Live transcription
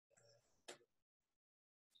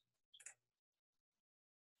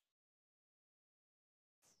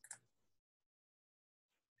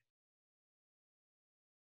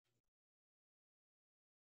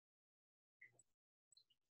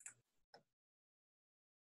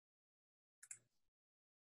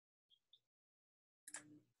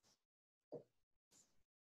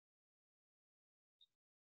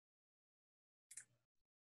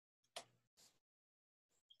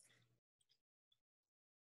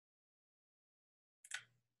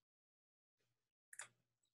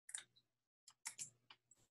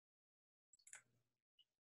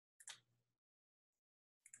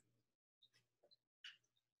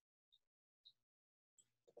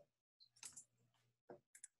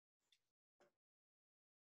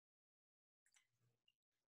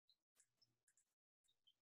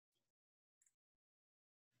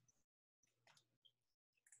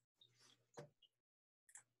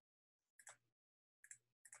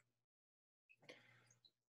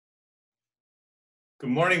Good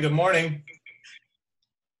morning, good morning.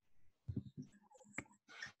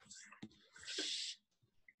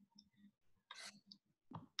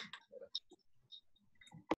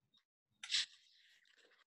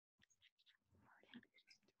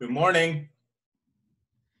 Good morning.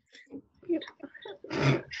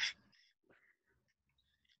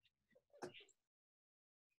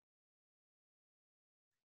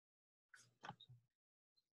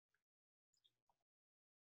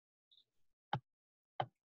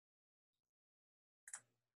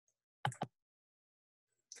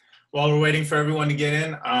 While we're waiting for everyone to get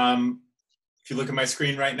in, if you look at my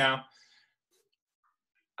screen right now,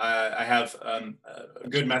 I have a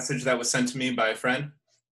good message that was sent to me by a friend.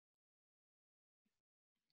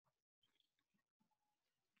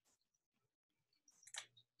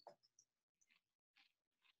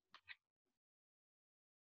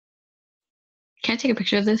 Can I take a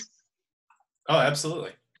picture of this? Oh,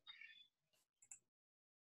 absolutely.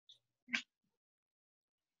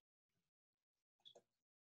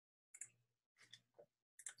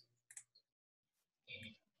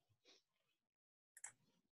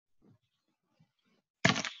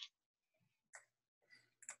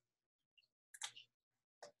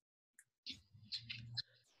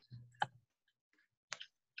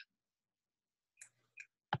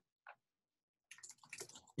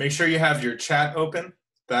 Make sure you have your chat open.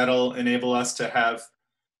 That'll enable us to have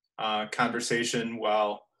conversation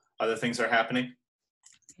while other things are happening.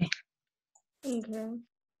 Okay.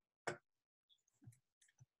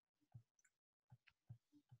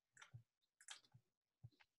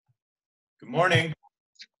 Good morning.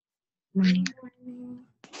 Morning.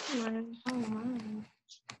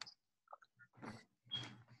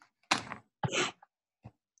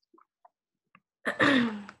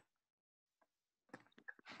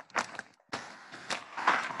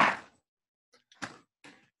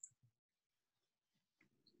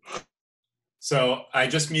 So I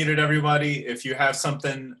just muted everybody. If you have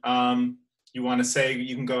something you want to say,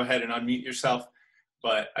 you can go ahead and unmute yourself.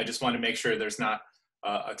 But I just want to make sure there's not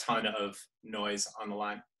a ton of noise on the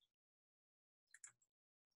line.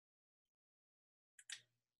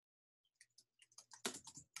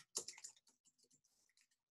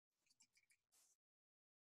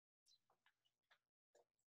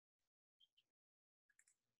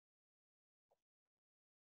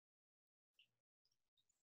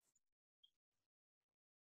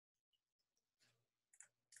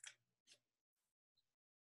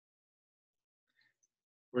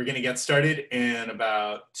 We're going to get started in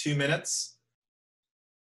about 2 minutes.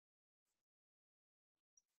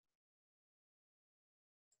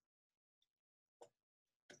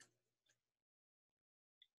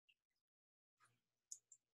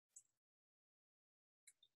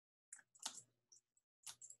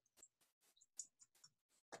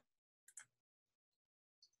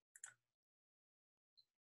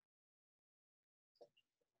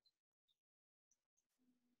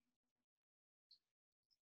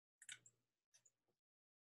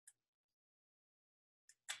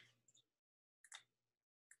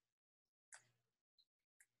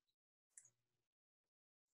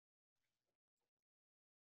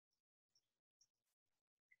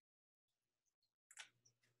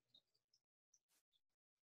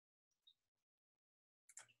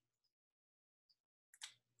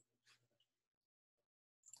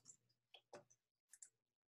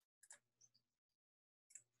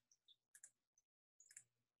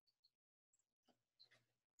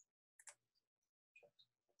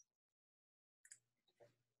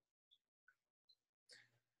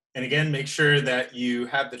 And again, make sure that you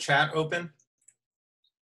have the chat open.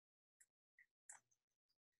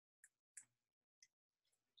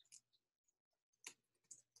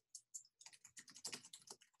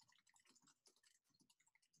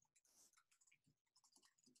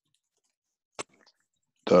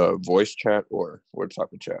 The voice chat or what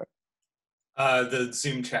type of chat? The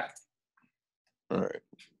Zoom chat. All right.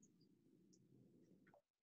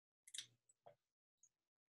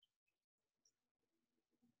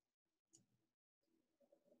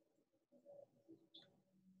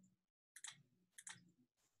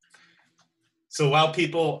 So while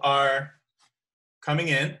people are coming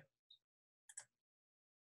in,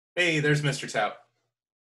 hey, there's Mr. Tout.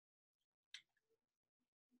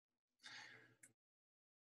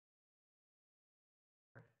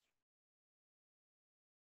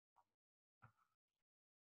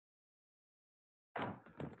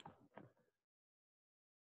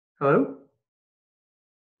 Hello?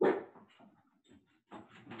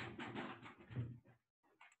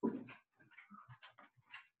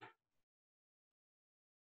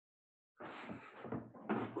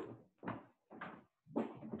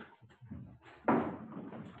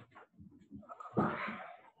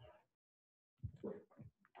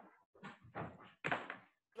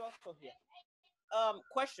 Oh, yeah.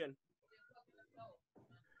 Question.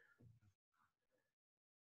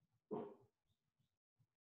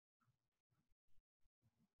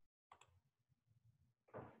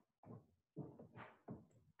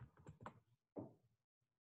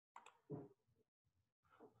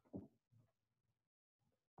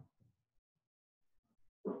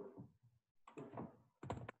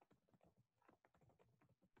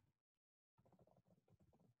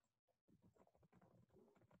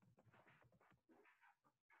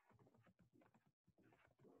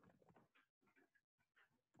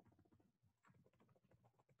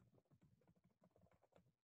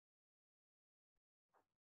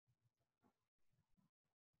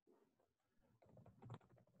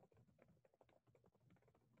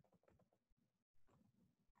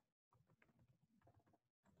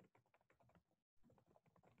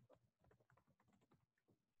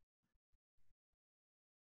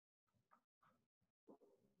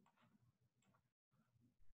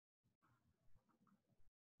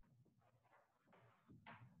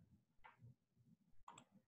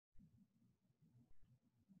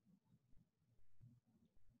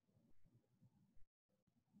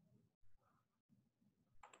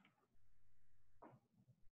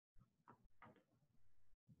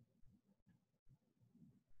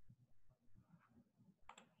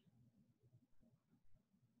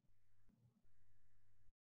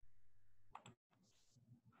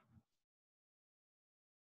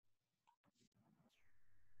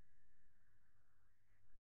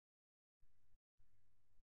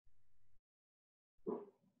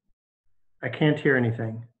 I can't hear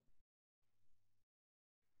anything.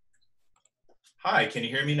 Hi, can you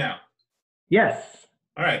hear me now? Yes.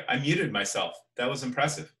 All right, I muted myself. That was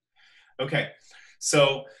impressive. Okay,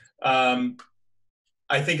 so I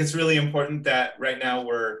think it's really important that right now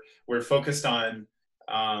we're focused on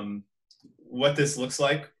what this looks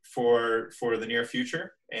like for the near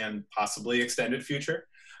future and possibly extended future.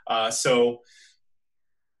 So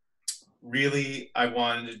really, I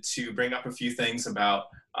wanted to bring up a few things about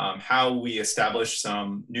how we establish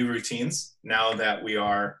some new routines now that we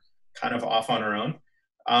are kind of off on our own.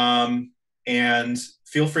 And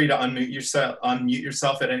feel free to unmute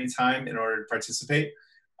yourself at any time in order to participate,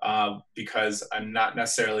 because I'm not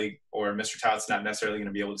necessarily, or Mr. Tout's not necessarily going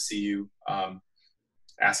to be able to see you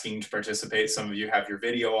asking to participate. Some of you have your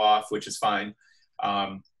video off, which is fine,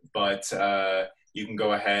 but you can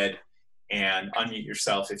go ahead and unmute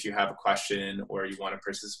yourself if you have a question or you want to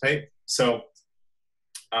participate. So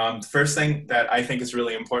the first thing that I think is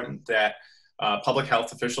really important that public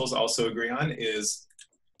health officials also agree on is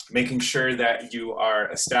making sure that you are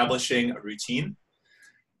establishing a routine.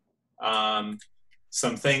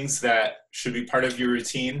 Some things that should be part of your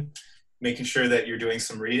routine, making sure that you're doing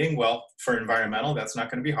some reading. Well, for environmental, that's not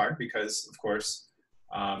going to be hard because, of course,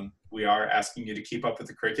 we are asking you to keep up with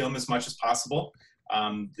the curriculum as much as possible.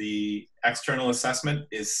 The external assessment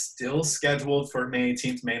is still scheduled for May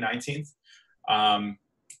 18th, May 19th.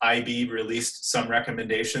 IB released some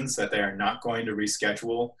recommendations that they are not going to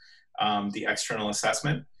reschedule the external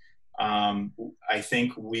assessment. I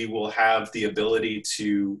think we will have the ability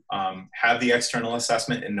to have the external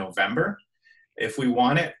assessment in November if we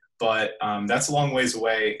want it, but that's a long ways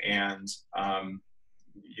away, and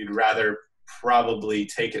you'd rather probably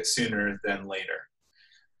take it sooner than later.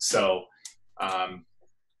 So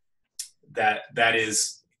that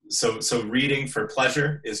is, so reading for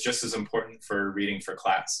pleasure is just as important for reading for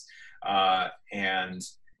class. And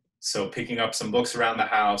so picking up some books around the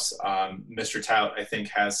house, Mr. Tout, I think,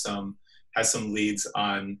 has some leads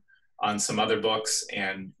on some other books,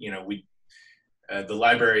 and the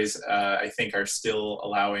libraries, I think, are still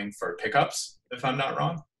allowing for pickups, if I'm not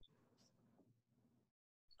wrong.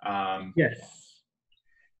 Yes.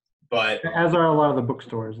 But as are a lot of the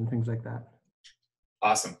bookstores and things like that.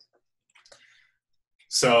 Awesome.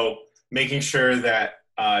 So making sure that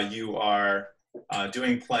you are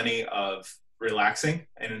doing plenty of relaxing,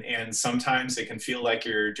 and sometimes it can feel like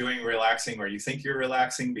you're doing relaxing, or you think you're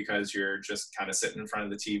relaxing because you're just kind of sitting in front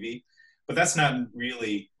of the TV, but that's not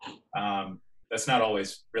really, that's not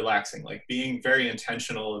always relaxing. Like being very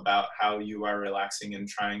intentional about how you are relaxing and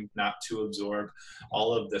trying not to absorb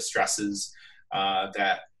all of the stresses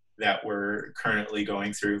that we're currently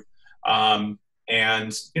going through.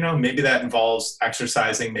 And maybe that involves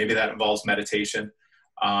exercising, maybe that involves meditation.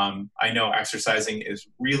 I know exercising is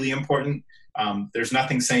really important. There's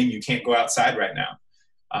nothing saying you can't go outside right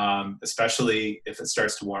now, especially if it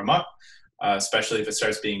starts to warm up, especially if it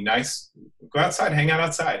starts being nice. Go outside, hang out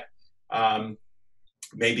outside.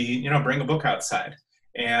 Maybe, bring a book outside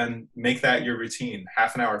and make that your routine,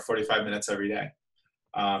 half an hour, 45 minutes every day.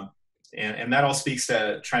 And that all speaks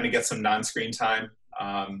to trying to get some non-screen time.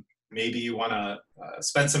 Maybe you want to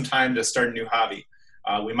spend some time to start a new hobby.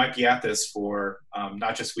 We might be at this for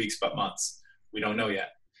not just weeks, but months. We don't know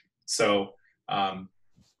yet. So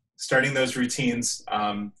starting those routines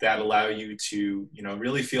that allow you to,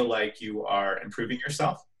 really feel like you are improving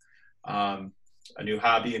yourself, a new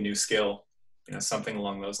hobby, a new skill, something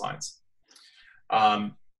along those lines.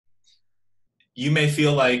 You may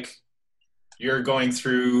feel like you're going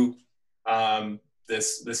through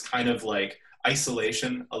this kind of like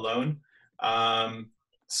isolation alone.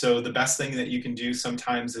 So the best thing that you can do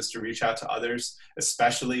sometimes is to reach out to others,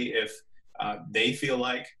 especially if they feel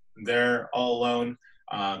like they're all alone.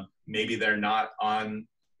 Maybe they're not on,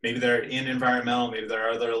 maybe they're in environmental, maybe there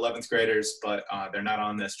are other 11th graders, but they're not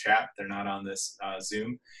on this chat, they're not on this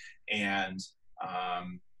Zoom, and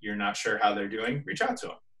you're not sure how they're doing. Reach out to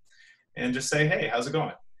them and just say, hey, how's it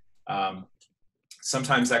going?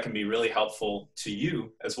 Sometimes that can be really helpful to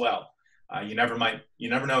you as well. You never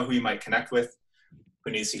know who you might connect with,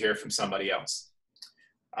 who needs to hear from somebody else.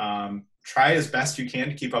 Try as best you can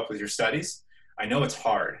to keep up with your studies. I know it's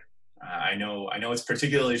hard. I know it's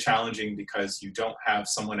particularly challenging because you don't have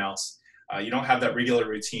someone else. You don't have that regular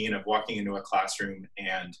routine of walking into a classroom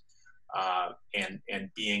and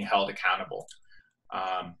being held accountable.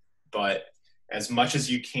 But as much as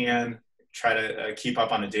you can, try to keep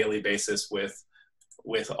up on a daily basis with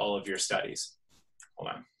all of your studies.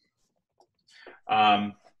 Hold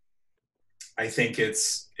on. I think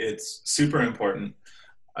it's super important,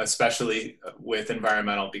 especially with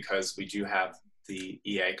environmental, because we do have the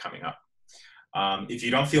EA coming up. If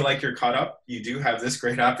you don't feel like you're caught up, you do have this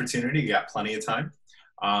great opportunity. You got plenty of time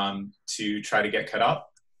to try to get caught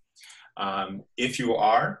up. If you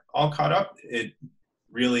are all caught up, it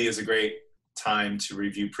really is a great time to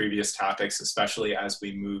review previous topics, especially as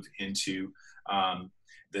we move into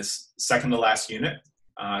this second to last unit.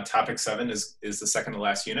 Topic 7 is the second to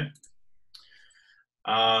last unit.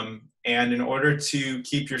 And in order to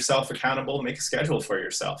keep yourself accountable, make a schedule for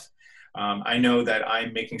yourself. I know that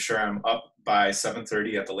I'm making sure I'm up by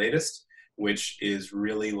 7:30 at the latest, which is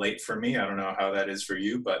really late for me. I don't know how that is for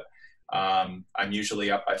you, but I'm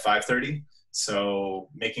usually up by 5:30. So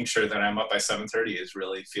making sure that I'm up by 7:30 is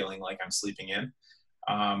really feeling like I'm sleeping in.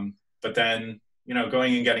 But then,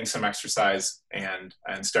 going and getting some exercise and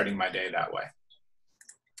starting my day that way.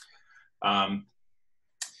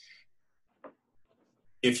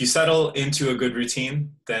 If you settle into a good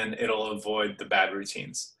routine, then it'll avoid the bad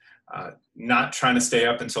routines. Not trying to stay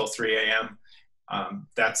up until 3 a.m.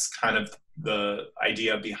 That's kind of the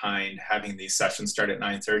idea behind having these sessions start at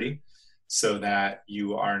 9:30, so that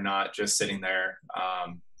you are not just sitting there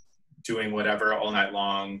doing whatever all night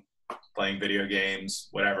long, playing video games,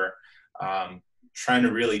 whatever. Trying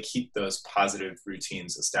to really keep those positive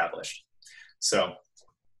routines established. So,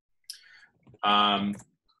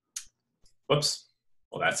 whoops.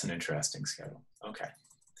 Well, that's an interesting schedule. Okay.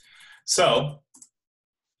 So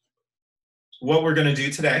what we're going to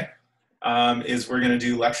do today is we're going to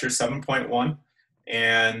do lecture 7.1,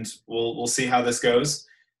 and we'll see how this goes.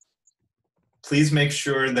 Please make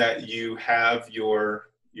sure that you have your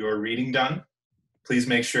reading done. Please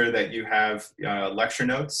make sure that you have lecture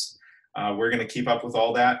notes. We're going to keep up with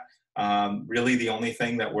all that. Really, the only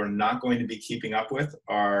thing that we're not going to be keeping up with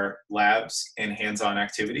are labs and hands-on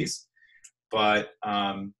activities. But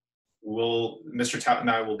Mr. Tout and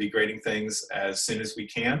I will be grading things as soon as we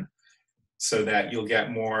can, so that you'll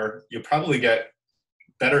probably get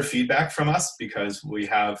better feedback from us because we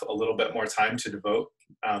have a little bit more time to devote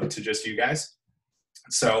to just you guys.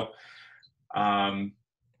 So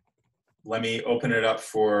let me open it up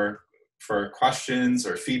for questions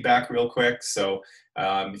or feedback real quick. So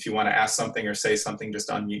if you want to ask something or say something, just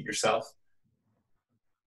unmute yourself.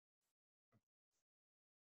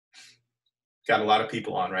 Got a lot of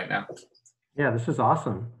people on right now. Yeah, this is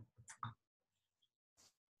awesome.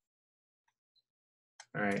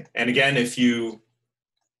 All right. And again, if you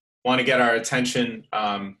want to get our attention,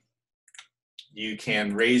 you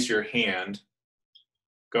can raise your hand.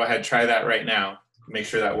 Go ahead, try that right now. Make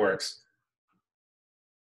sure that works.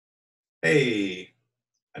 Hey,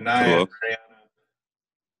 Anaya,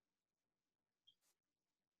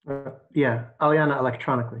 Brianna. Yeah, Aliana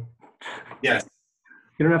electronically. Yes.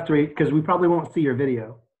 You don't have to read, because we probably won't see your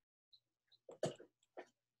video.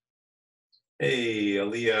 Hey,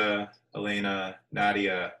 Aaliyah, Elena,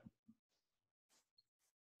 Nadia,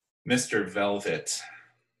 Mr. Velvet.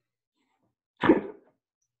 All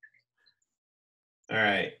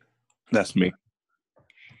right. That's me.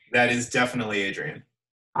 That is definitely Adrian.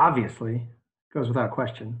 Obviously, goes without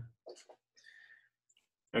question.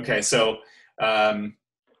 Okay, so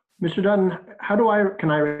Mr. Dutton,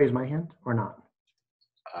 can I raise my hand or not?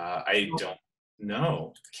 I don't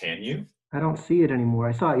know. Can you? I don't see it anymore.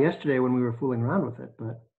 I saw it yesterday when we were fooling around with it,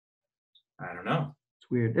 but I don't know.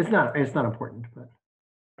 it's weird. It's not important, but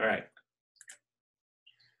All right.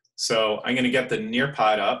 So I'm going to get the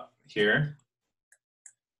Nearpod up here.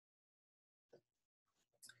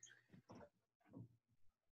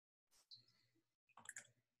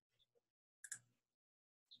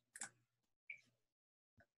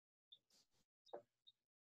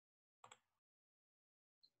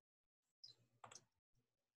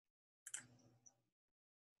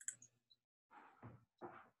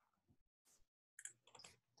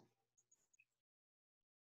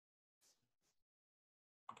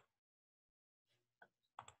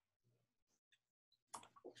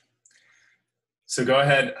 So go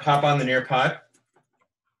ahead, hop on the Nearpod.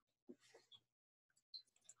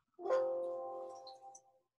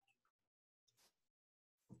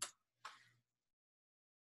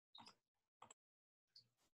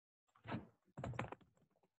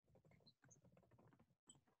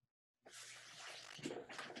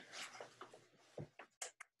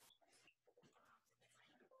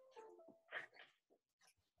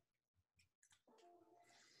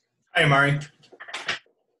 Hi, Amari.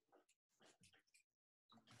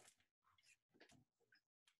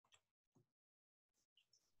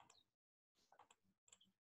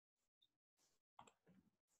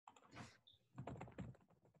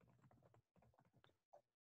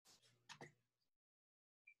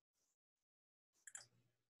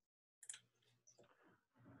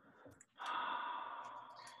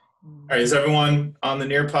 All right, is everyone on the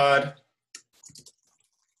Nearpod?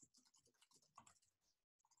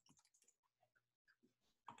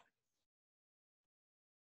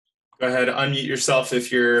 Go ahead, unmute yourself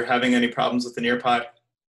if you're having any problems with the Nearpod.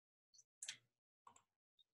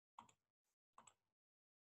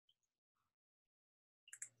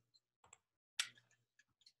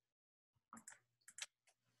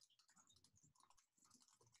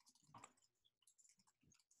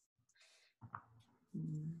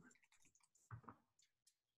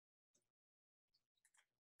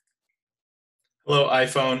 Hello,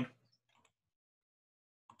 iPhone.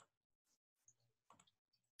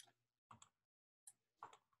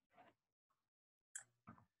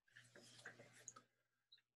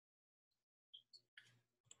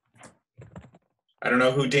 I don't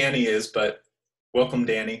know who Danny is, but welcome,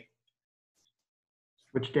 Danny.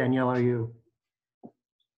 which Danielle are you?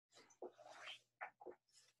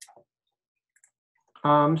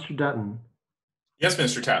 Mr. Dutton, Yes,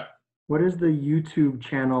 Mr. Tapp. what is the YouTube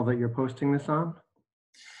channel that you're posting this on?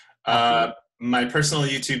 My personal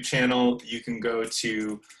YouTube channel, you can go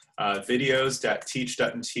to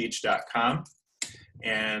videos.teachduttonteach.com,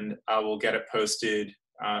 and I will get it posted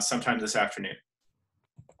sometime this afternoon.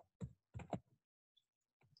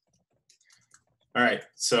 All right,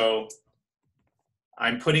 so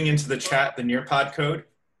I'm putting into the chat the Nearpod code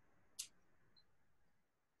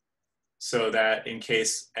so that in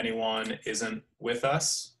case anyone isn't with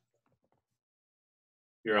us,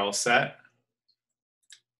 you're all set.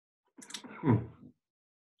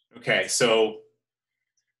 Okay, so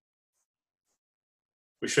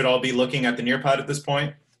we should all be looking at the Nearpod at this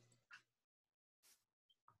point.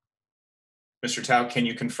 Mr. Tao, can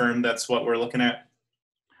you confirm that's what we're looking at?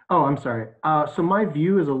 Oh, I'm sorry. So my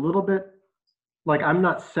view is a little bit like I'm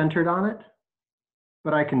not centered on it,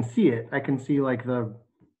 but I can see it. I can see like the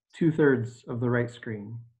 2/3 of the right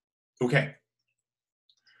screen. Okay.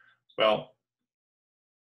 Well,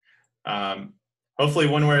 hopefully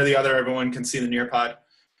one way or the other, everyone can see the Nearpod.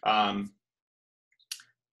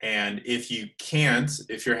 And if you can't,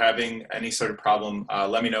 if you're having any sort of problem,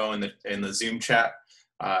 let me know in the Zoom chat.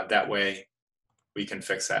 That way we can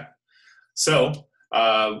fix that. So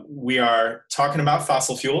we are talking about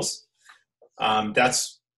fossil fuels.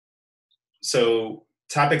 So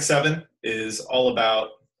topic 7 is all about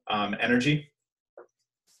energy.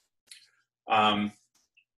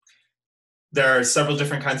 There are several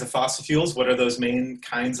different kinds of fossil fuels. What are those main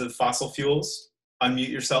kinds of fossil fuels? Unmute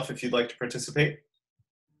yourself if you'd like to participate.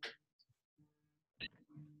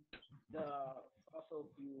 The fossil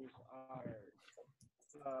fuels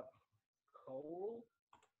are coal,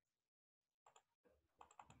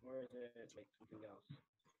 or is it like something else?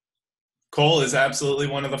 Coal is absolutely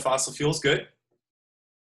one of the fossil fuels. Good.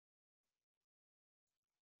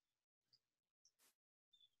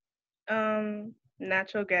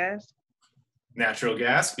 Natural gas. Natural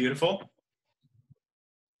gas, beautiful.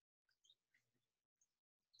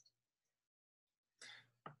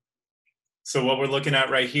 So what we're looking at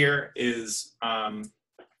right here is a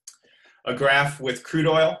graph with crude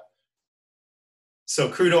oil. So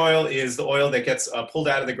crude oil is the oil that gets pulled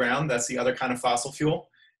out of the ground. That's the other kind of fossil fuel.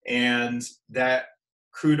 And that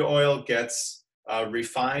crude oil gets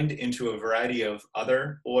refined into a variety of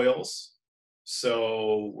other oils.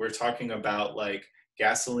 So we're talking about like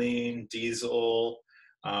gasoline, diesel,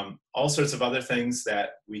 all sorts of other things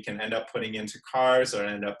that we can end up putting into cars or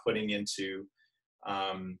end up putting into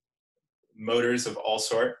motors of all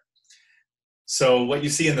sort. So what you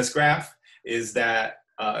see in this graph is that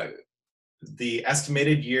the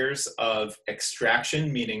estimated years of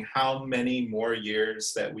extraction, meaning how many more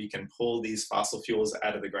years that we can pull these fossil fuels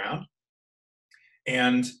out of the ground.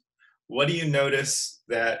 And what do you notice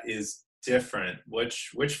that is different? Which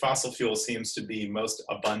fossil fuel seems to be most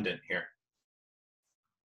abundant here?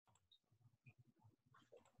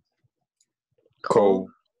 Coal.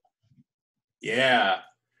 Yeah.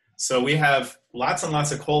 So we have lots and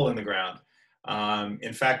lots of coal in the ground.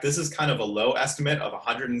 In fact, this is kind of a low estimate of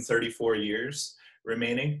 134 years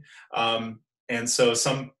remaining. And so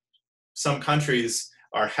some countries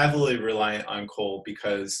are heavily reliant on coal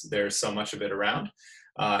because there's so much of it around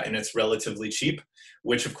and it's relatively cheap,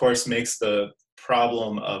 which of course makes the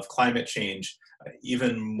problem of climate change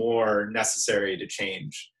even more necessary to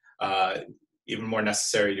change, even more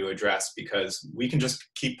necessary to address, because we can just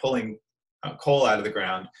keep pulling coal out of the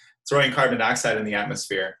ground, throwing carbon dioxide in the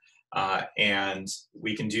atmosphere, and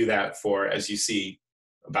we can do that for, as you see,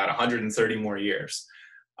 about 130 more years.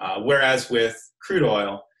 Whereas with crude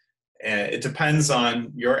oil, it depends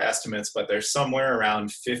on your estimates, but there's somewhere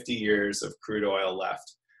around 50 years of crude oil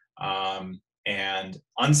left. And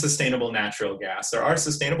unsustainable natural gas, there are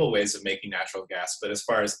sustainable ways of making natural gas, but as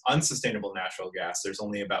far as unsustainable natural gas, there's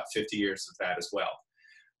only about 50 years of that as well.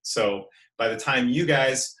 So by the time you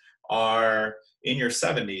guys are in your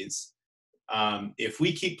 70s, if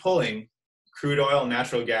we keep pulling crude oil and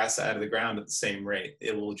natural gas out of the ground at the same rate,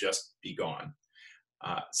 it will just be gone.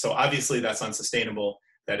 So obviously that's unsustainable.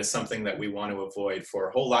 That is something that we want to avoid for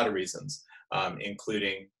a whole lot of reasons,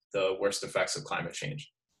 including the worst effects of climate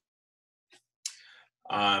change.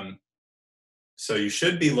 So you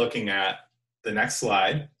should be looking at the next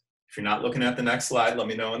slide. If you're not looking at the next slide, let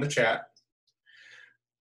me know in the chat.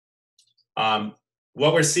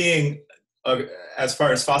 What we're seeing as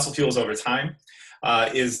far as fossil fuels over time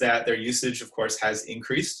is that their usage, of course, has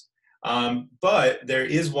increased. But there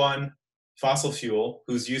is one fossil fuel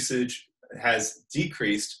whose usage has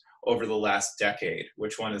decreased over the last decade.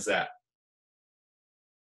 Which one is that?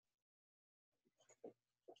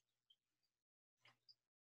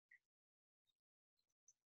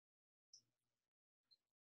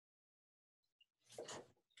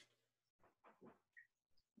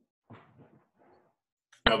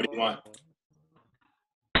 Nobody want?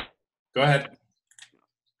 Go ahead.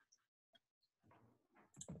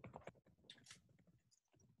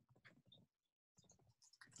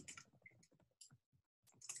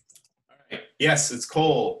 All right. Yes, it's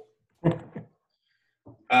coal.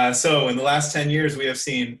 So in the last 10 years, we have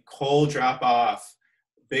seen coal drop off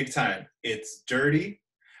big time. It's dirty.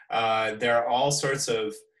 There are all sorts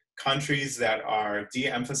of countries that are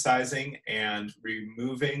de-emphasizing and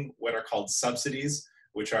removing what are called subsidies,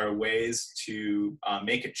 which are ways to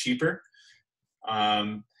make it cheaper.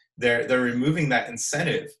 They're removing that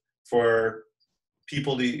incentive for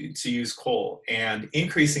people to use coal and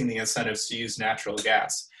increasing the incentives to use natural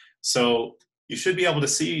gas. So you should be able to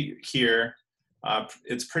see here,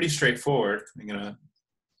 it's pretty straightforward. I'm gonna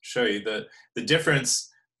show you the difference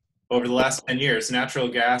over the last 10 years. Natural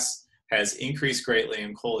gas has increased greatly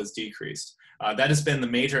and coal has decreased. That has been the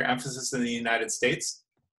major emphasis in the United States.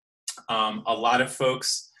 A lot of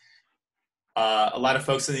folks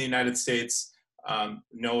in the United States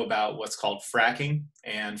know about what's called fracking,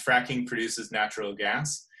 and fracking produces natural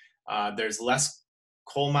gas. There's less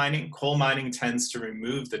coal mining. Coal mining tends to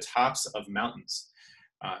remove the tops of mountains.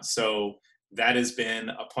 So that has been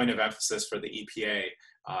a point of emphasis for the EPA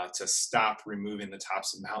to stop removing the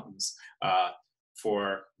tops of mountains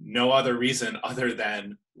for no other reason other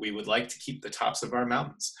than we would like to keep the tops of our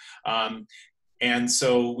mountains. And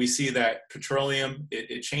so we see that petroleum,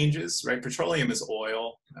 it changes, right? Petroleum is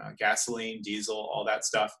oil, gasoline, diesel, all that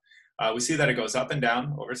stuff. We see that it goes up and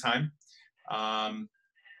down over time.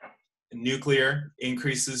 Nuclear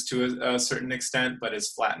increases to a certain extent, but is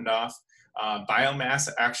flattened off. Biomass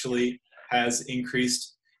actually has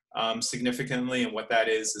increased significantly, and what that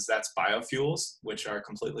is that's biofuels, which are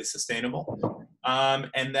completely sustainable.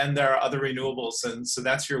 And then there are other renewables, and so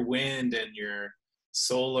that's your wind and your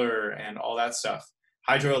solar and all that stuff.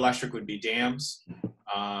 Hydroelectric would be dams,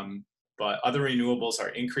 but other renewables are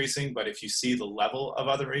increasing, but if you see the level of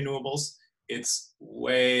other renewables, it's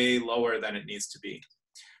way lower than it needs to be.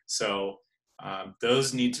 So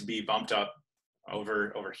those need to be bumped up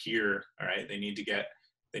over here. All right, they need to get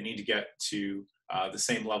to the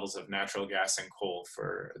same levels of natural gas and coal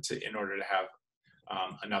in order to have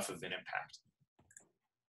enough of an impact.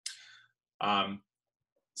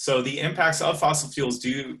 So the impacts of fossil fuels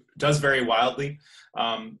does vary wildly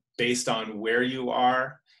based on where you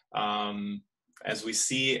are. As we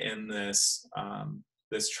see in this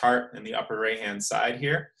this chart in the upper right-hand side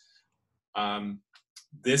here,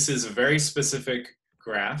 this is a very specific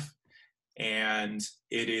graph, and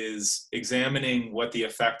it is examining what the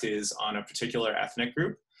effect is on a particular ethnic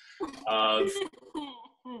group of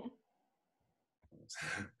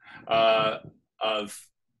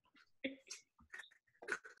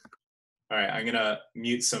all right, I'm gonna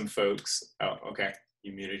mute some folks. Oh, okay,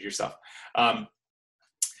 you muted yourself.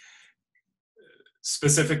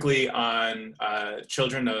 Specifically on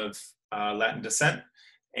children of Latin descent,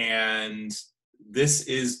 and this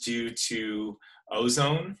is due to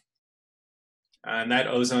ozone, and that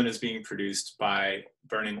ozone is being produced by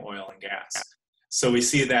burning oil and gas. So we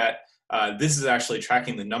see that this is actually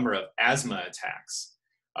tracking the number of asthma attacks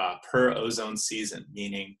per ozone season,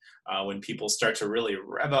 meaning when people start to really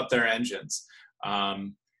rev up their engines.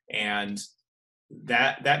 And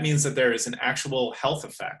that means that there is an actual health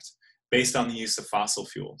effect based on the use of fossil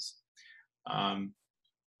fuels.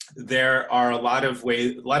 There are a lot of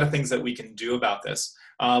things that we can do about this.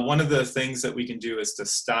 One of the things that we can do is to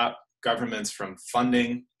stop governments from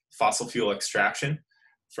funding fossil fuel extraction,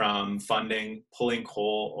 from funding pulling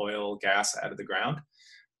coal, oil, gas out of the ground.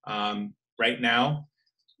 Right now,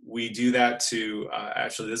 we do that to,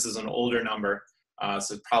 actually this is an older number,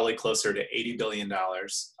 so probably closer to $80 billion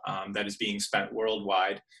that is being spent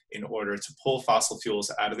worldwide in order to pull fossil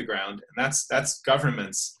fuels out of the ground. And that's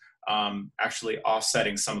governments actually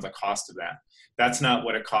offsetting some of the cost of that. That's not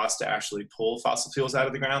what it costs to actually pull fossil fuels out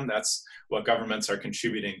of the ground. That's what governments are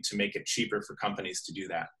contributing to make it cheaper for companies to do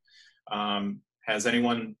that. Has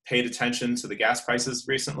anyone paid attention to the gas prices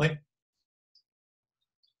recently?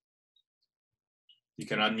 You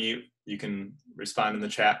can unmute, you can respond in the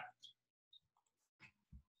chat.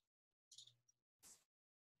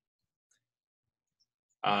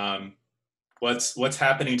 What's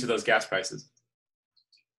happening to those gas prices?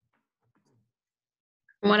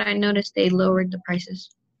 From what I noticed, they lowered the prices.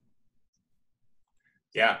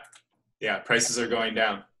 Yeah, prices are going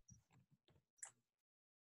down.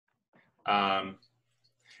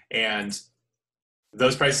 And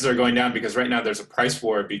those prices are going down because right now there's a price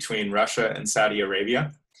war between Russia and Saudi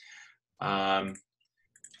Arabia. And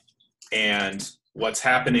what's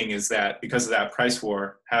happening is that because of that price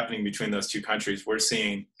war happening between those two countries, we're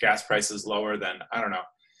seeing gas prices lower than, I don't know,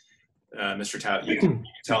 Mr. Tout, you can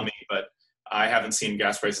tell me, but I haven't seen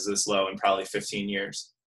gas prices this low in probably 15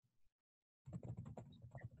 years.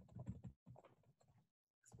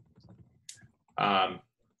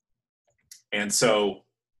 And so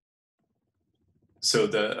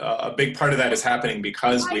a big part of that is happening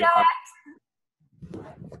because we are,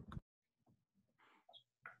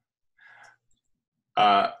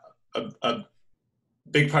 a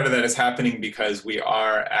big part of that is happening because we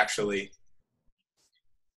are actually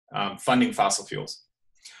funding fossil fuels.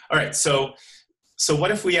 All right, so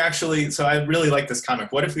what if we actually, so I really like this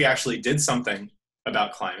comic, what if we actually did something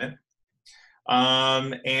about climate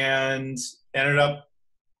and ended up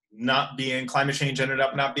not being, climate change ended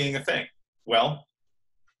up not being a thing? Well,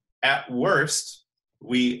 at worst,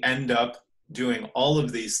 we end up doing all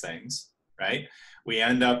of these things, right? We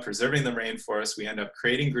end up preserving the rainforest, we end up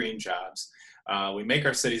creating green jobs, we make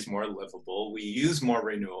our cities more livable, we use more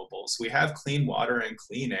renewables, we have clean water and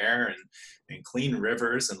clean air and clean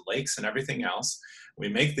rivers and lakes and everything else. We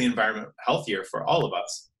make the environment healthier for all of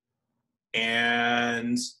us.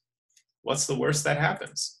 And what's the worst that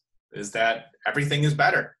happens? Is that everything is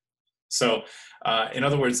better. So in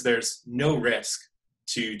other words, there's no risk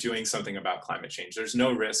to doing something about climate change. There's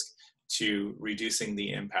no risk to reducing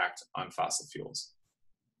the impact on fossil fuels.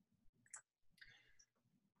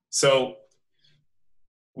 So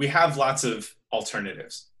we have lots of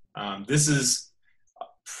alternatives. This is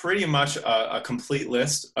pretty much a complete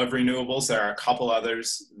list of renewables. There are a couple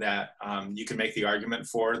others that you can make the argument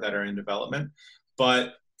for that are in development,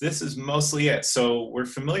 but this is mostly it. So we're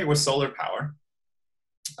familiar with solar power.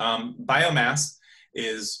 Biomass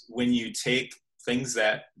is when you take things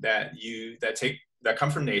that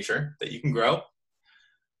come from nature that you can grow,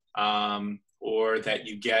 or that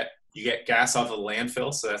you get gas off of a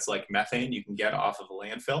landfill. So that's like methane you can get off of a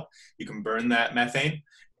landfill. You can burn that methane,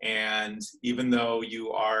 and even though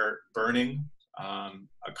you are burning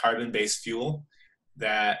a carbon-based fuel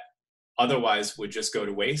that otherwise would just go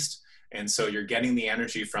to waste, And so you're getting the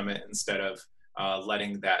energy from it instead of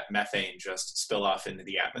letting that methane just spill off into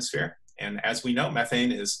the atmosphere. And as we know,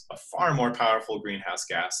 methane is a far more powerful greenhouse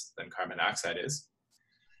gas than carbon dioxide is.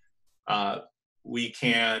 We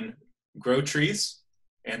can grow trees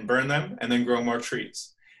and burn them and then grow more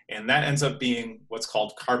trees. And that ends up being what's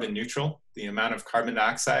called carbon neutral. The amount of carbon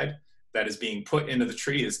dioxide that is being put into the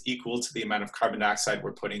tree is equal to the amount of carbon dioxide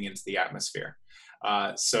we're putting into the atmosphere.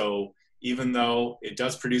 So even though it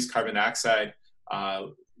does produce carbon dioxide,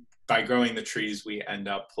 by growing the trees, we end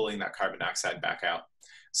up pulling that carbon dioxide back out.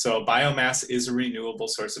 So biomass is a renewable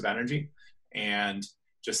source of energy. And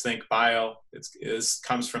just think bio, it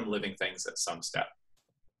comes from living things at some step.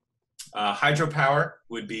 Hydropower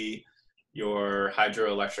would be your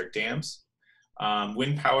hydroelectric dams.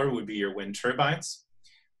 Wind power would be your wind turbines.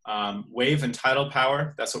 Wave and tidal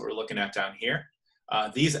power, that's what we're looking at down here.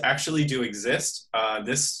 These actually do exist.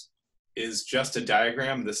 This is just a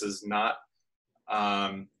diagram. This is not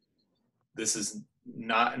an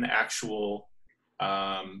actual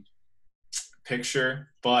picture,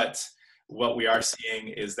 but what we are seeing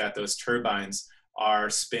is that those turbines are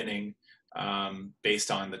spinning based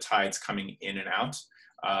on the tides coming in and out.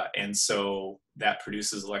 And so that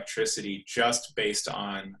produces electricity just based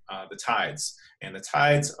on the tides. And the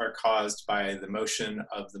tides are caused by the motion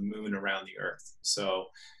of the moon around the Earth. So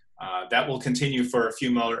that will continue for a few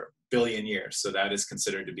more billion years. So that is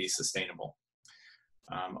considered to be sustainable.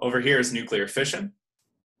 Over here is nuclear fission,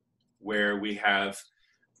 where we have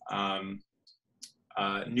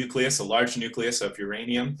nucleus, a large nucleus of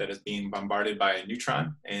uranium that is being bombarded by a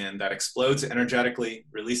neutron, and that explodes energetically,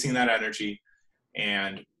 releasing that energy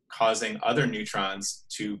and causing other neutrons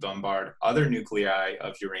to bombard other nuclei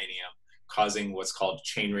of uranium, causing what's called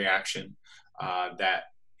chain reaction that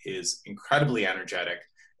is incredibly energetic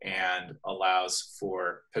and allows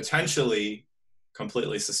for potentially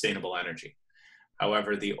completely sustainable energy.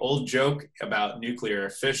 However, the old joke about nuclear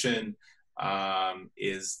fission the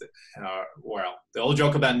old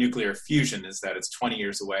joke about nuclear fusion is that it's 20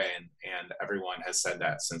 years away, and everyone has said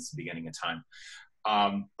that since the beginning of time.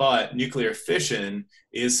 But nuclear fission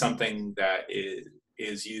is something that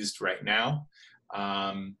is used right now,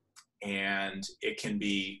 and it can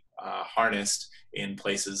be harnessed in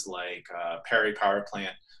places like Perry Power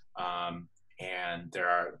Plant, and there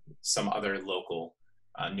are some other local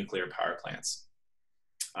nuclear power plants.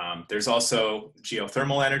 There's also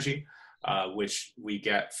geothermal energy, which we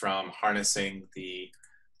get from harnessing the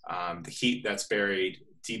heat that's buried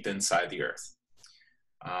deep inside the Earth.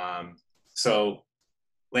 So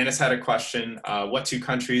Lannis had a question, what two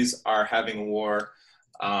countries are having a war?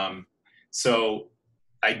 So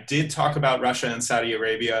I did talk about Russia and Saudi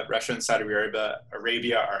Arabia. Russia and Saudi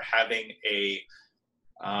Arabia are having a,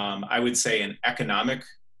 I would say an economic,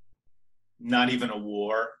 not even a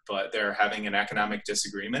war, but they're having an economic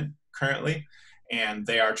disagreement currently. And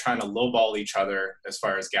they are trying to lowball each other as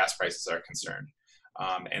far as gas prices are concerned.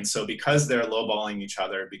 And so because they're lowballing each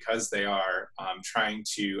other, because they are trying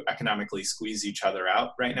to economically squeeze each other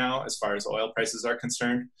out right now as far as oil prices are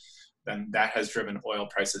concerned, then that has driven oil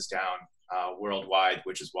prices down worldwide,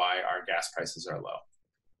 which is why our gas prices are low.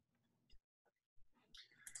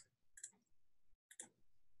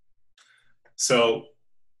 So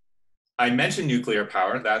I mentioned nuclear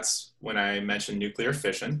power. That's when I mentioned nuclear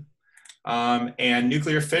fission. And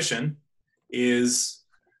nuclear fission is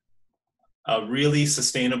a really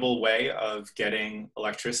sustainable way of getting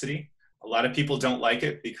electricity. A lot of people don't like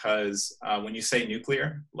it because when you say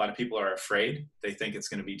nuclear, a lot of people are afraid. They think it's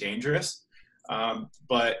going to be dangerous.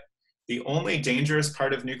 But the only dangerous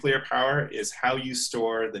part of nuclear power is how you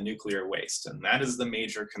store the nuclear waste. And that is the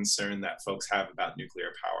major concern that folks have about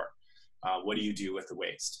nuclear power. What do you do with the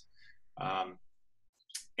waste?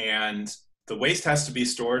 And the waste has to be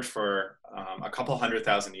stored for a couple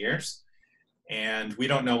 100,000 years. And we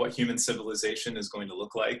don't know what human civilization is going to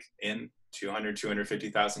look like in 200,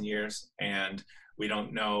 250,000 years. And we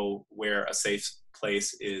don't know where a safe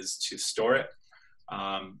place is to store it.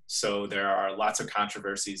 So there are lots of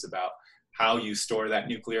controversies about how you store that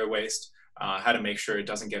nuclear waste, how to make sure it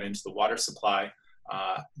doesn't get into the water supply,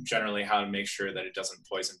 generally how to make sure that it doesn't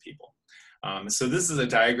poison people. So this is a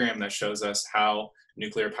diagram that shows us how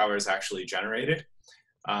nuclear power is actually generated.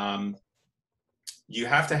 You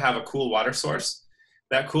have to have a cool water source.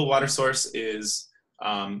 That cool water source is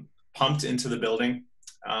pumped into the building,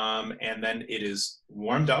 and then it is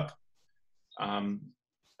warmed up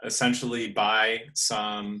essentially by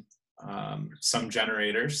some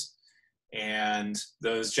generators. And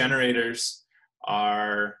those generators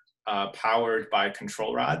are powered by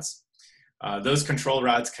control rods. Those control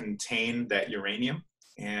rods contain that uranium.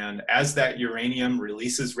 And as that uranium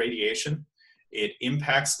releases radiation, it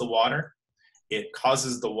impacts the water. It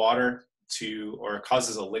causes the water to, or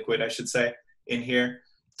causes a liquid, I should say, in here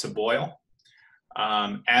to boil.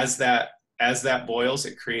 As that boils,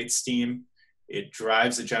 it creates steam. It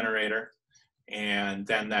drives a generator, and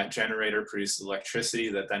then that generator produces electricity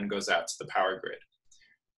that then goes out to the power grid.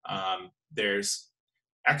 There's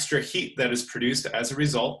extra heat that is produced as a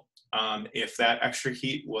result. If that extra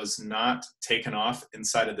heat was not taken off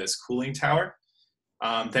inside of this cooling tower,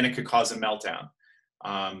 then it could cause a meltdown.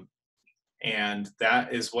 And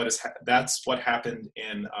that is that's what happened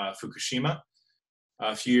in Fukushima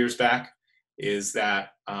a few years back, is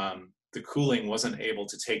that the cooling wasn't able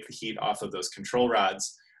to take the heat off of those control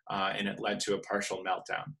rods, and it led to a partial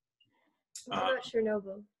meltdown. What about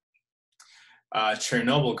Chernobyl?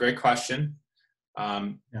 Chernobyl, great question.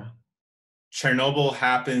 Yeah. Chernobyl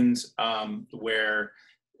happened where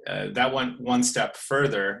that went one step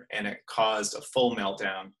further, and it caused a full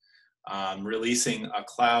meltdown, releasing a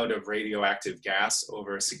cloud of radioactive gas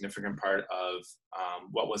over a significant part of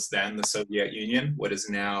what was then the Soviet Union, what is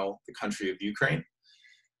now the country of Ukraine.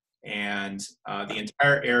 And the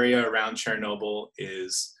entire area around Chernobyl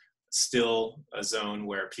is still a zone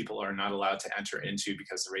where people are not allowed to enter into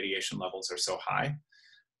because the radiation levels are so high.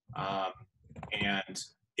 And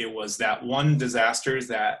it was that one disaster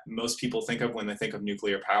that most people think of when they think of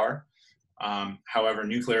nuclear power. However,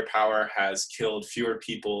 nuclear power has killed fewer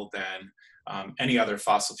people than any other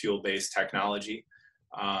fossil fuel-based technology.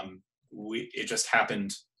 It just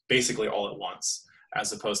happened basically all at once,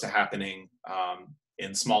 as opposed to happening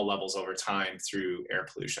in small levels over time through air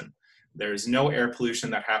pollution. There's no air pollution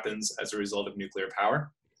that happens as a result of nuclear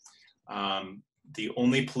power. The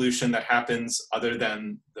only pollution that happens, other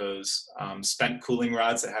than those spent cooling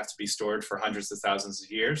rods that have to be stored for hundreds of thousands of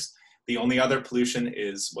years, the only other pollution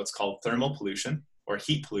is what's called thermal pollution or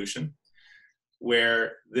heat pollution,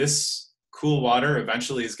 where this cool water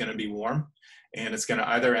eventually is going to be warm, and it's going to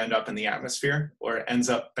either end up in the atmosphere or it ends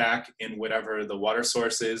up back in whatever the water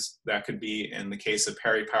source is. That could be, in the case of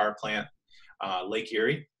Perry Power Plant, Lake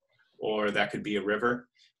Erie, or that could be a river.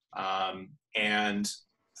 And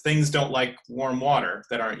things don't like warm water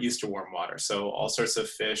that aren't used to warm water. So all sorts of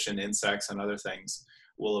fish and insects and other things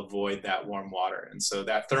will avoid that warm water. And so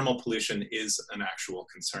that thermal pollution is an actual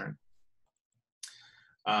concern.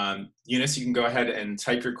 Eunice, you can go ahead and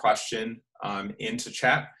type your question into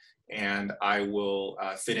chat, and I will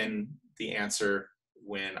fit in the answer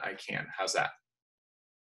when I can. How's that?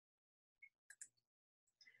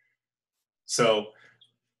 So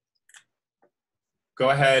go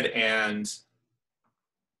ahead and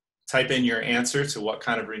type in your answer to what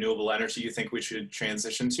kind of renewable energy you think we should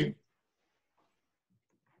transition to.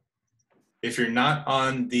 If you're not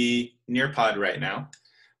on the Nearpod right now,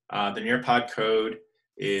 the Nearpod code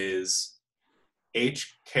is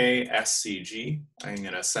HKSCG. I'm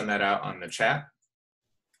going to send that out on the chat.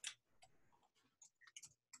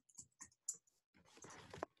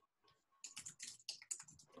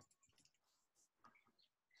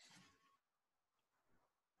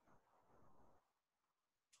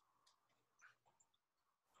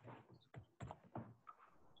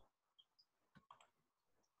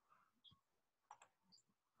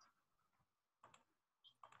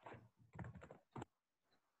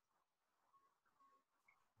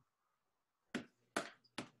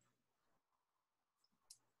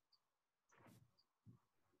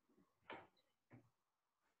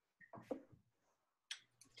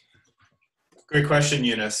 Great question,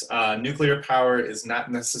 Eunice. Nuclear power is not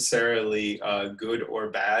necessarily good or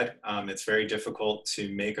bad. It's very difficult to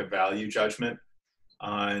make a value judgment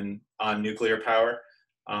on nuclear power.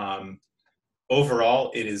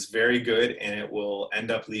 Overall, it is very good, and it will end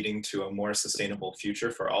up leading to a more sustainable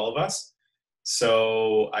future for all of us.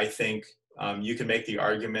 So I think you can make the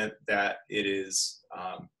argument that it is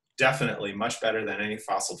definitely much better than any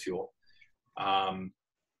fossil fuel.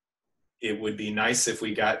 It would be nice if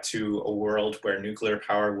we got to a world where nuclear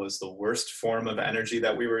power was the worst form of energy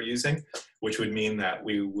that we were using, which would mean that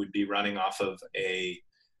we would be running off of a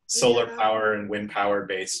solar power and wind power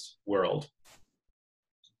based world.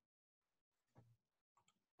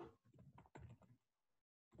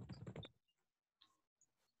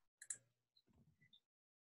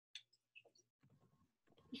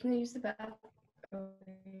 You can use the bathroom.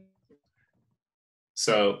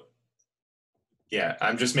 So yeah,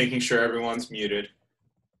 I'm just making sure everyone's muted.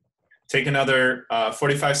 Take another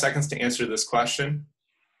 45 seconds to answer this question.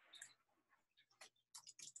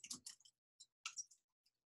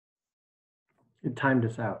 It timed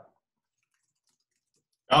us out.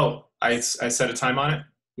 Oh, I set a time on it?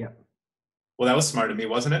 Yeah. Well, that was smart of me,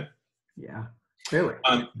 wasn't it? Yeah. Really?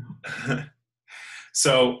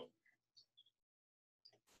 So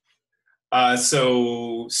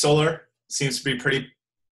solar seems to be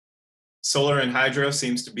solar and hydro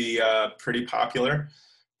seems to be pretty popular.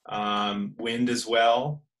 Wind as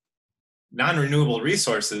well. Non-renewable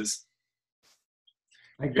resources.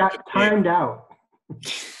 I got timed out.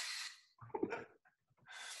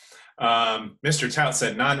 Mr. Tout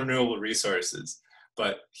said non-renewable resources,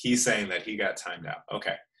 but he's saying that he got timed out.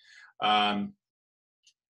 Okay. I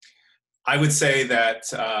would say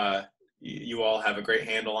that you all have a great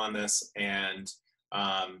handle on this, and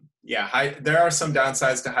yeah, there are some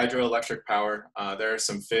downsides to hydroelectric power. There are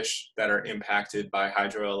some fish that are impacted by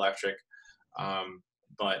hydroelectric,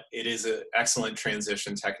 but it is an excellent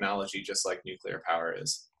transition technology, just like nuclear power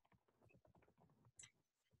is.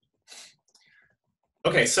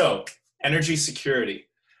 Okay, so energy security.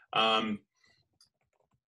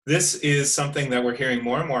 This is something that we're hearing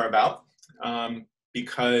more and more about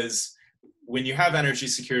because when you have energy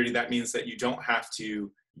security, that means that you don't have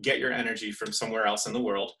to get your energy from somewhere else in the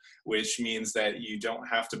world, which means that you don't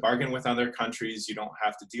have to bargain with other countries, you don't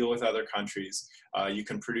have to deal with other countries, you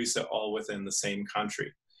can produce it all within the same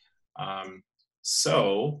country.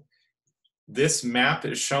 So this map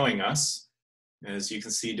is showing us, as you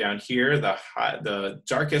can see down here, the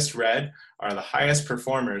darkest red are the highest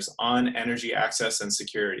performers on energy access and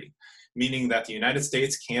security, meaning that the United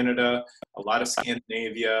States, Canada, a lot of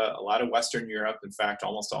Scandinavia, a lot of Western Europe, in fact,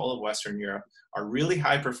 almost all of Western Europe, are really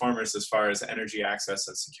high performers as far as energy access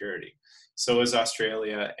and security. So is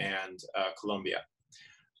Australia and Colombia.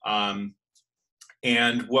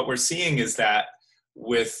 And what we're seeing is that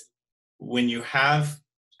when you have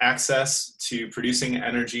access to producing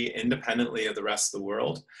energy independently of the rest of the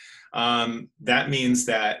world, that means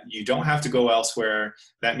that you don't have to go elsewhere.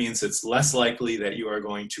 That means it's less likely that you are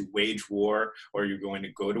going to wage war or you're going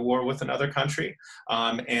to go to war with another country.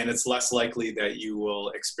 And it's less likely that you will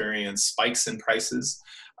experience spikes in prices.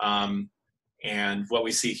 And what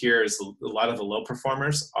we see here is a lot of the low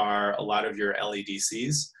performers are a lot of your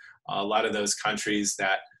LEDCs, a lot of those countries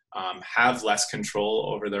that have less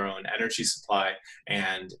control over their own energy supply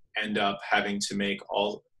and end up having to make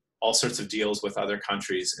all sorts of deals with other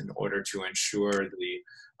countries in order to ensure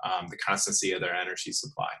the constancy of their energy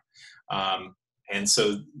supply. And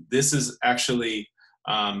so this is actually,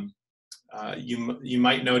 you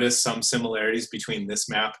might notice some similarities between this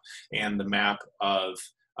map and the map of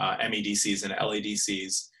MEDCs and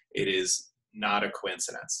LEDCs. It is not a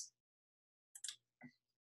coincidence.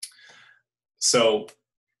 So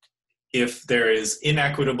if there is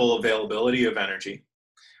inequitable availability of energy,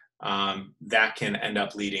 that can end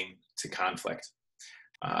up leading to conflict.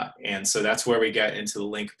 And so that's where we get into the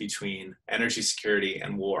link between energy security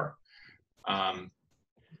and war.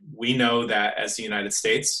 We know that as the United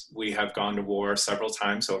States, we have gone to war several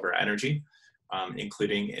times over energy,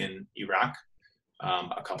 including in Iraq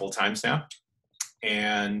a couple times now.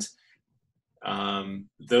 And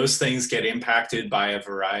those things get impacted by a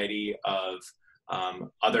variety of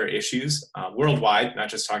other issues worldwide, not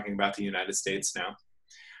just talking about the United States now.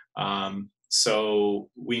 So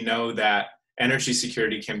we know that energy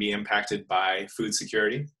security can be impacted by food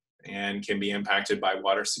security and can be impacted by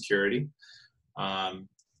water security.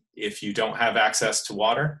 If you don't have access to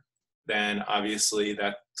water, then obviously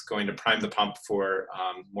that's going to prime the pump for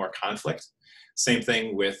more conflict. Same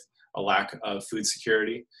thing with a lack of food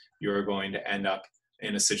security. You're going to end up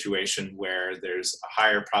in a situation where there's a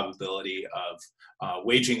higher probability of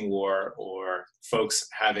waging war or folks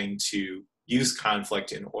having to use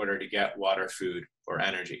conflict in order to get water, food, or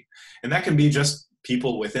energy. And that can be just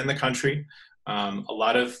people within the country. A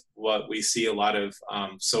lot of what we see, a lot of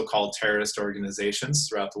so-called terrorist organizations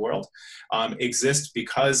throughout the world exist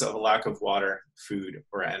because of a lack of water, food,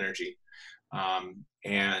 or energy.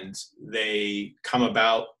 And they come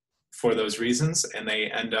about for those reasons, and they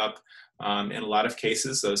end up, in a lot of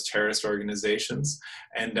cases, those terrorist organizations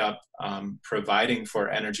end up providing for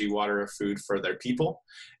energy, water, or food for their people.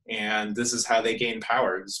 And this is how they gain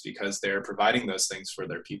power, is because they're providing those things for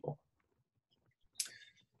their people.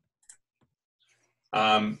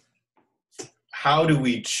 How do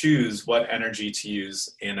we choose what energy to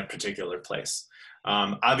use in a particular place?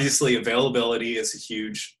 Obviously, availability is a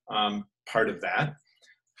huge part of that.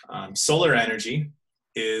 Solar energy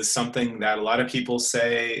is something that a lot of people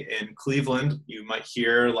say in Cleveland. You might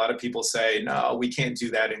hear a lot of people say, no, we can't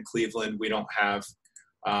do that in Cleveland. We don't have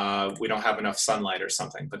enough sunlight or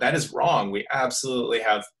something. But that is wrong. We absolutely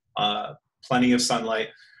have plenty of sunlight.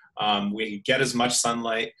 We get as much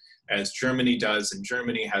sunlight as Germany does, and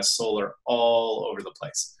Germany has solar all over the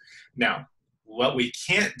place. Now, what we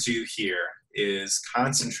can't do here is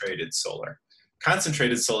concentrated solar.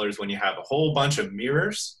 concentrated solar is when you have a whole bunch of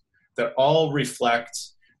mirrors that all reflect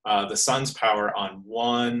the sun's power on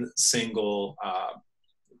one single,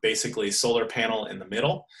 basically solar panel in the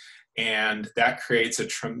middle. And that creates a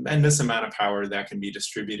tremendous amount of power that can be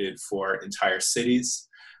distributed for entire cities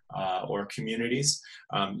or communities.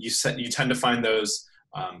 You tend to find those,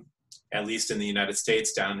 at least in the United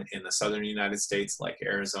States, down in the southern United States, like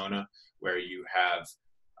Arizona, where you have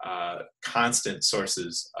constant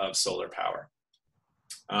sources of solar power.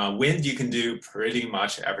 Wind you can do pretty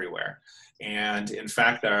much everywhere. And in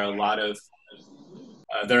fact, there are a lot of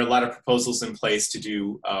proposals in place to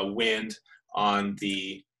do wind on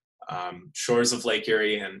the shores of Lake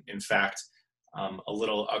Erie, and in fact, a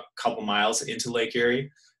couple miles into Lake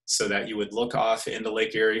Erie, so that you would look off into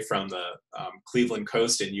Lake Erie from the Cleveland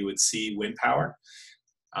coast and you would see wind power.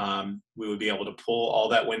 We would be able to pull all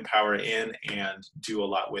that wind power in and do a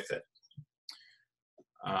lot with it.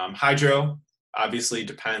 Hydro obviously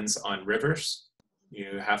depends on rivers.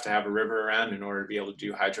 You have to have a river around in order to be able to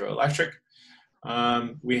do hydroelectric.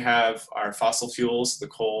 We have our fossil fuels, the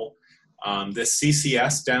coal. This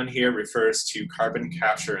CCS down here refers to carbon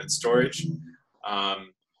capture and storage,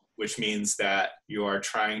 which means that you are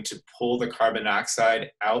trying to pull the carbon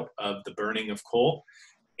dioxide out of the burning of coal.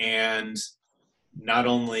 And not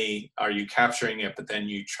only are you capturing it, but then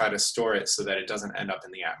you try to store it so that it doesn't end up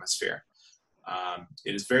in the atmosphere.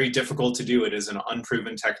 It is very difficult to do. It is an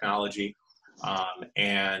unproven technology.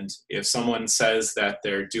 And if someone says that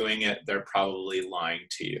they're doing it, they're probably lying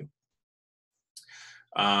to you.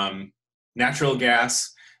 Natural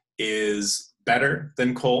gas is better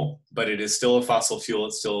than coal, but it is still a fossil fuel.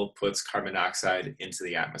 It still puts carbon dioxide into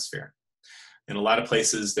the atmosphere. In a lot of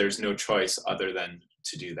places, there's no choice other than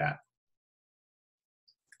to do that.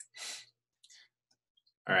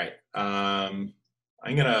 All right, I'm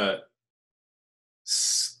gonna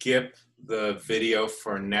skip the video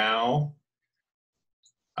for now.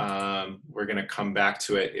 We're gonna come back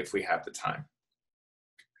to it if we have the time.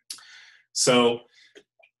 So,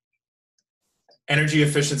 energy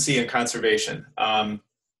efficiency and conservation.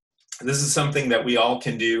 This is something that we all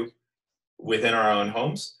can do within our own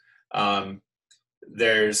homes.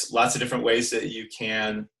 There's lots of different ways that you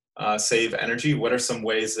can save energy. What are some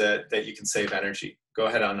ways that you can save energy? Go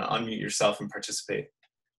ahead and unmute yourself and participate.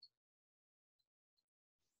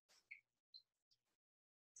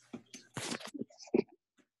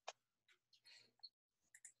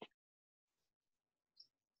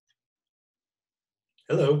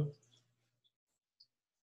 Hello.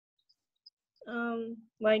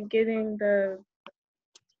 Like getting the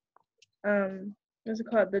what's it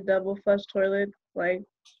called? The double flush toilet, like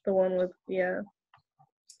the one with, yeah.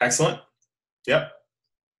 Excellent. Yep.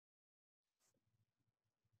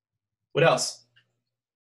 What else?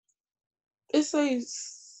 It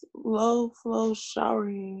says low flow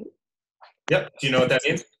showering. Yep. Do you know what that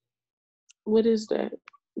means? What is that?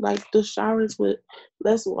 Like the showers with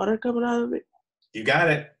less water coming out of it? You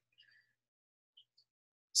got it.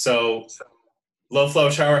 So low flow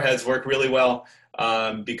shower heads work really well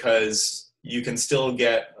because you can still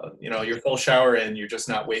get your full shower in. You're just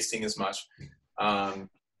not wasting as much.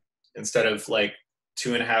 Instead of like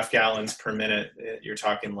 2.5 gallons per minute, you're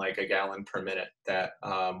talking like a gallon per minute that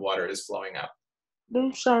water is flowing out.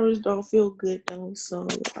 Them showers don't feel good though, so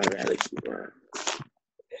I'd rather keep them.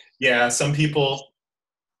 Yeah, some people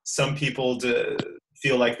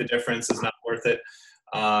feel like the difference is not worth it.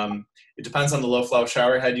 It depends on the low flow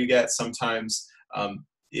shower head you get. Sometimes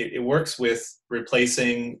it works with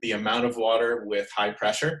replacing the amount of water with high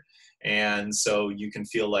pressure. And so you can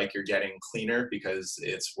feel like you're getting cleaner because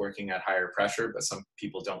it's working at higher pressure, but some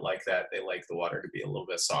people don't like that. They like the water to be a little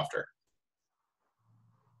bit softer.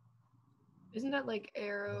 Isn't that like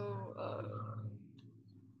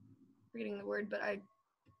forgetting the word, but I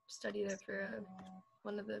studied it for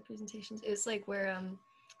one of the presentations. It's like where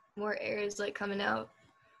more air is like coming out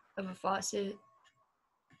of a faucet.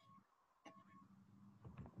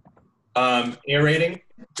 Aerating,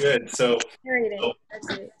 good. So Aerating, that's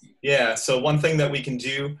it. Yeah, so one thing that we can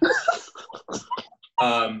do,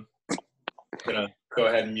 I'm gonna go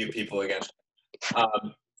ahead and mute people again.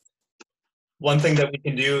 One thing that we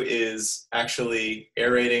can do is actually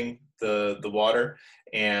aerating the water,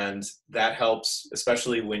 and that helps,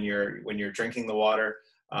 especially when you're drinking the water.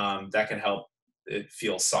 That can help it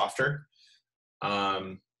feel softer,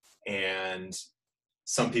 and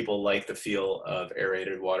some people like the feel of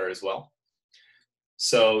aerated water as well.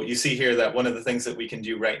 So you see here that one of the things that we can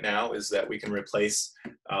do right now is that we can replace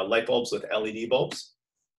light bulbs with LED bulbs.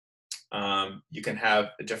 You can have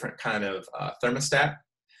a different kind of thermostat.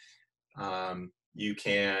 You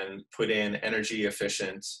can put in energy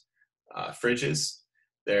efficient fridges.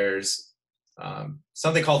 There's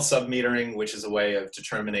something called submetering, which is a way of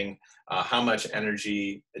determining how much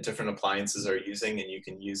energy different appliances are using, and you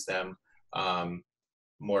can use them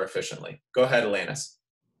more efficiently. Go ahead, Alanis.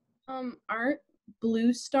 Aren't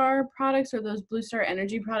Blue Star products, or those Blue Star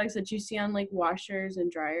energy products that you see on like washers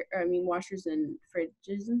and washers and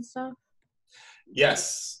fridges and stuff?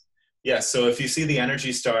 Yes. Yes. So if you see the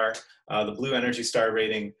Energy Star, the blue Energy Star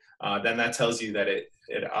rating, then that tells you that it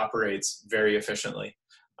operates very efficiently.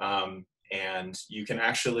 And you can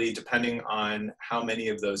actually, depending on how many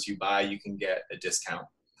of those you buy, you can get a discount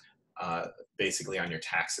basically on your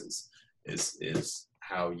taxes is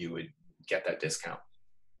how you would get that discount.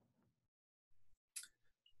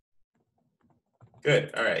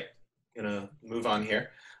 Good. All right. Gonna move on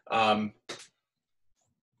here.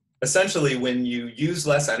 Essentially, when you use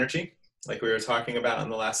less energy, like we were talking about on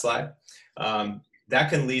the last slide, that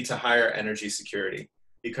can lead to higher energy security.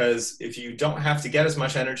 Because if you don't have to get as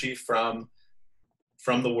much energy from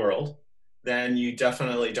the world, then you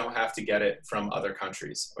definitely don't have to get it from other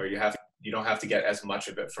countries, or you don't have to get as much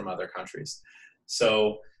of it from other countries.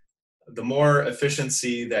 So the more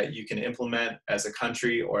efficiency that you can implement as a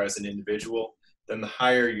country or as an individual, then the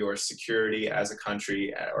higher your security as a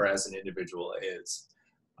country or as an individual is.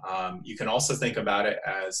 You can also think about it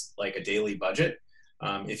as like a daily budget.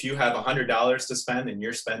 If you have $100 to spend and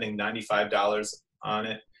you're spending $95 on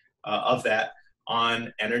it, of that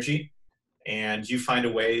on energy, and you find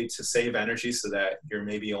a way to save energy so that you're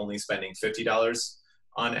maybe only spending $50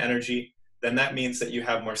 on energy, then that means that you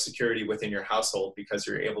have more security within your household because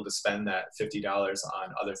you're able to spend that $50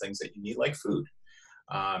 on other things that you need, like food.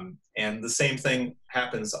 And the same thing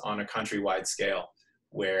happens on a countrywide scale,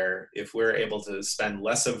 where if we're able to spend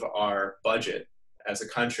less of our budget as a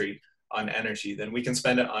country on energy, then we can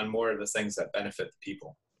spend it on more of the things that benefit the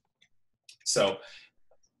people. So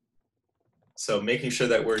making sure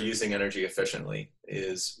that we're using energy efficiently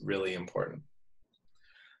is really important.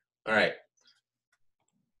 All right,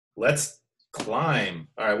 let's climb.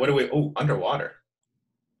 All right, what do we, oh, underwater.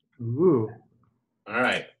 Ooh. All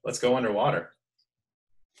right, let's go underwater.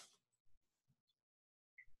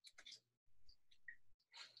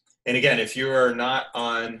 And again, if you are not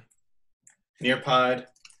on Nearpod,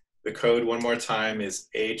 the code one more time is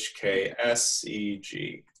HKSEG.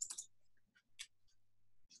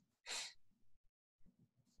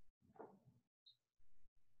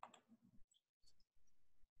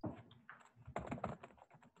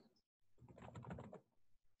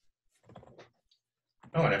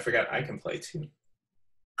 Oh, and I forgot I can play too.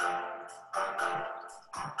 All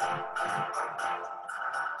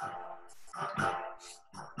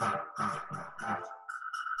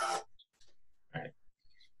right.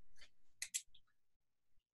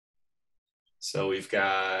 So we've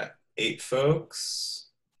got 8 folks.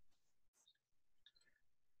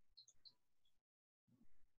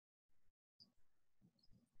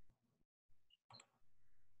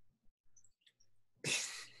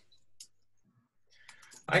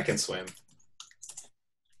 I can swim.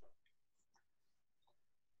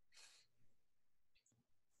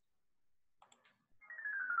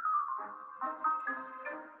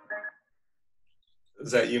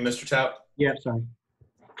 Is that you, Mr. Tout? Yeah, sorry.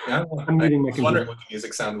 Yeah, I'm muting my I was wondering computer. what the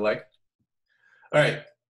music sounded like. All right,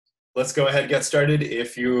 let's go ahead and get started.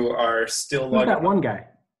 If you are still Who's logged that in. one guy?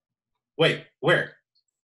 Wait, where?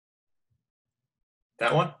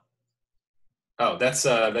 That one? Oh, that's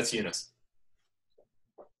Eunice.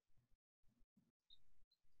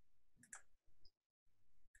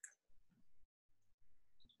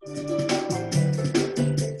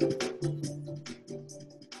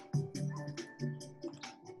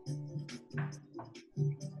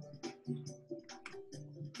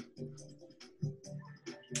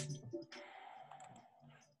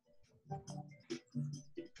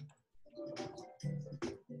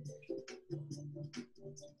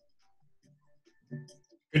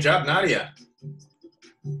 Good job, Nadia.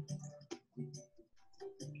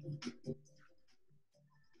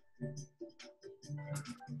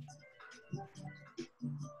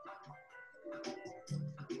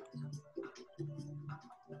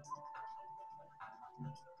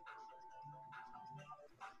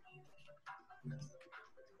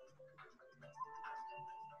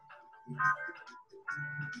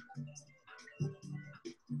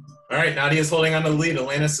 All right, Nadia's holding on to the lead.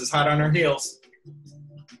 Alanis is hot on her heels.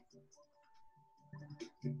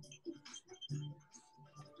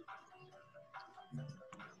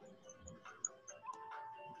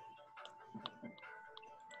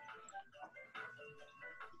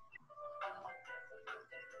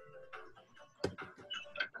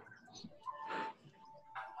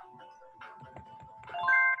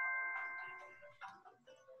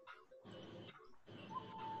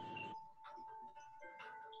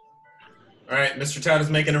 All right, Mr. Todd is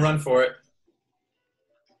making a run for it.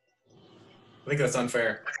 I think that's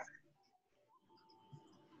unfair.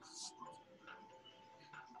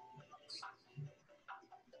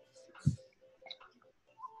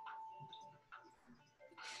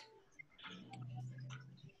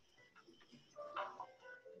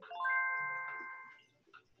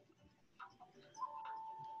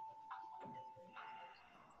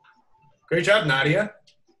 Great job, Nadia.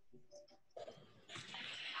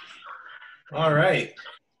 All right.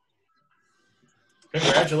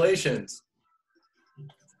 Congratulations.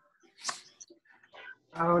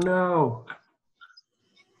 Oh no.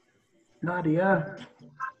 Nadia.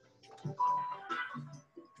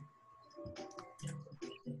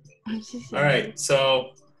 All right,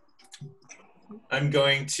 so I'm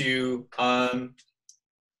going to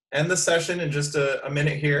end the session in just a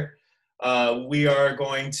minute here. We are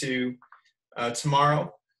going to,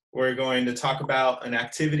 tomorrow, we're going to talk about an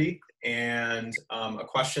activity and a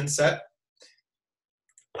question set.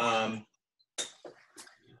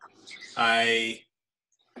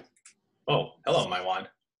 Oh, hello, Maiwan.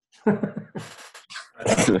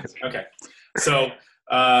 Okay, so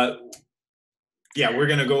yeah, we're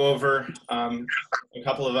going to go over a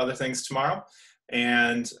couple of other things tomorrow,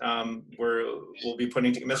 and we'll be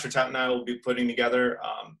putting, Mr. Tat and I will be putting together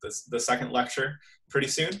the second lecture pretty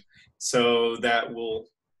soon, so that we'll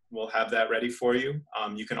have that ready for you.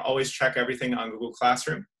 You can always check everything on Google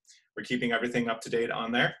Classroom. We're keeping everything up to date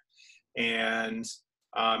on there, and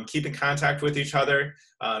keep in contact with each other.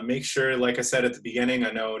 Make sure, like I said at the beginning,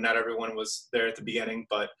 I know not everyone was there at the beginning,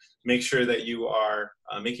 but make sure that you are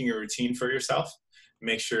making a routine for yourself.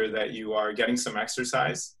 Make sure that you are getting some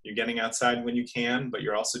exercise. You're getting outside when you can, but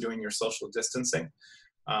you're also doing your social distancing.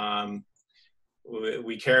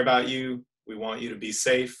 We care about you. We want you to be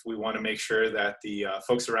safe. We want to make sure that the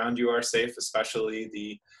folks around you are safe, especially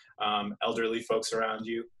the elderly folks around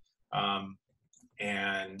you.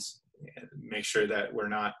 And make sure that we're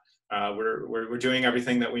not, we're doing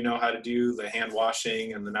everything that we know how to do, the hand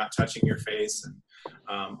washing and the not touching your face and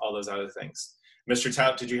all those other things. Mr.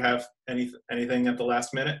 Tout, did you have anything at the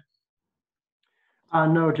last minute?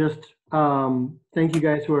 No, just thank you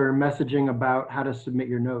guys who are messaging about how to submit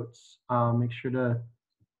your notes. Make sure to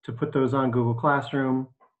put those on Google Classroom.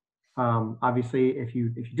 Obviously, if you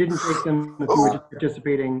didn't take them, if you were just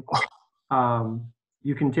participating,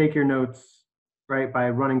 you can take your notes, right, by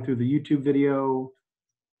running through the YouTube video,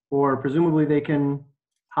 or presumably they can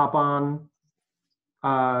hop on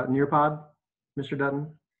Nearpod, Mr.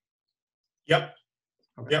 Dutton? Yep.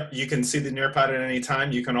 Okay. Yep, you can see the Nearpod at any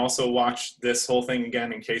time. You can also watch this whole thing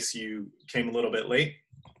again in case you came a little bit late.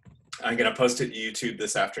 I'm going to post it to YouTube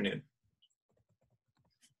this afternoon.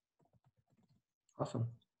 Awesome.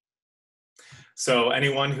 So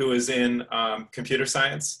anyone who is in computer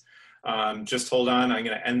science, just hold on. I'm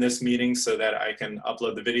going to end this meeting so that I can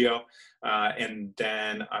upload the video, and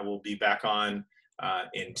then I will be back on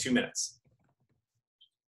in 2 minutes.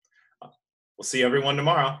 We'll see everyone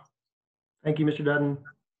tomorrow. Thank you, Mr. Dutton.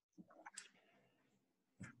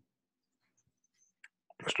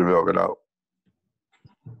 Mr. Bell, get out.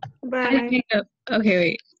 Bye. Okay,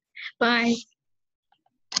 wait. Bye.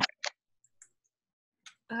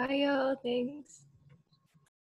 Bye, y'all. Thanks.